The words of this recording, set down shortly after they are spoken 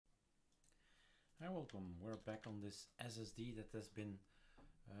Hi, welcome. We're back on this SSD that has been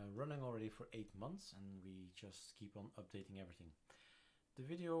running already for 8 months, and we just keep on updating everything. The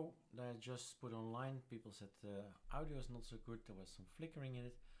video that I just put online, people said the audio is not so good, there was some flickering in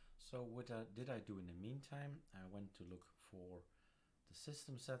it. So what did I do in the meantime? I went to look for the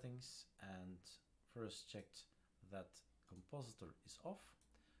system settings and first checked that compositor is off.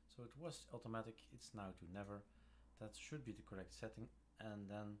 So it was automatic, it's now to never. That should be the correct setting. And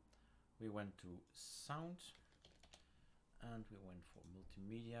then we went to sound and we went for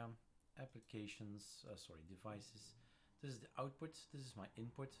multimedia, applications, devices. This is the output, this is my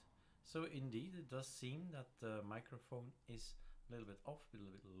input. So indeed it does seem that the microphone is a little bit off, a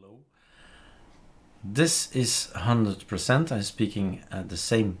little bit low. This is 100%, I'm speaking at the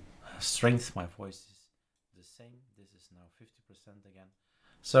same strength, my voice is the same. This is now 50% again.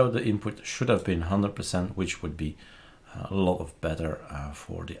 So the input should have been 100%, which would be a lot of better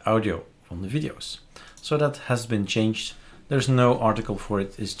for the audio from the videos. So that has been changed. There's no article for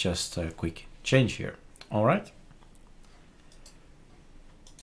it, it's just a quick change here. All right.